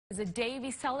Is a day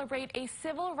we celebrate a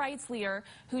civil rights leader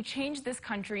who changed this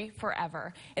country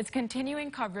forever. It's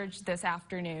continuing coverage this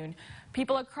afternoon.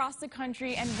 People across the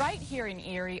country and right here in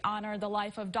Erie honor the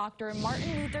life of Dr.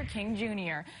 Martin Luther King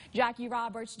Jr. Jackie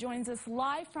Roberts joins us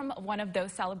live from one of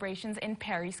those celebrations in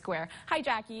Perry Square. Hi,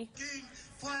 Jackie. King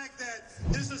flag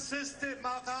that his assistant,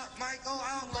 Michael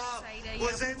Outlaw,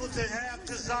 was able to have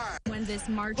to sign. When this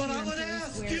march here in Perry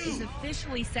Square is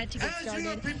officially set to get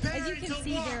started, as you can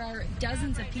see, there are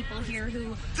dozens of people here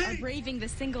who are braving the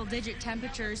single-digit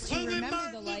temperatures to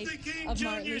remember the life of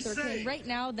Martin Luther King. Right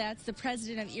now, that's the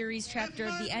president of Erie's chapter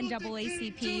of the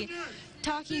NAACP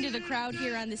talking to the crowd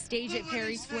here on the stage at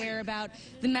Perry Square about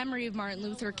the memory of Martin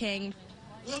Luther King.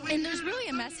 And there's really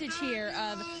a message here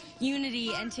of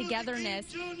unity and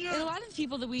togetherness. And a lot of the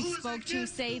people that we've spoke to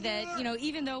say that,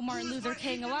 even though Martin Luther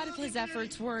King, a lot of his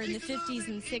efforts were in the 50s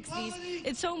and 60s,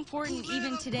 it's so important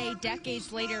even today,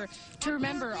 decades later, to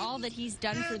remember all that he's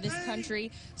done for this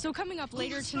country. So coming up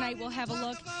later tonight, we'll have a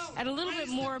look at a little bit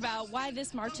more about why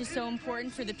this march is so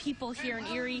important for the people here in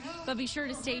Erie. But be sure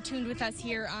to stay tuned with us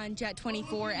here on Jet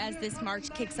 24 as this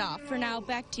march kicks off. For now,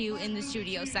 back to you in the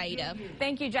studio, Saida.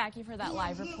 Thank you, Jackie, for that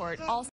live report. Also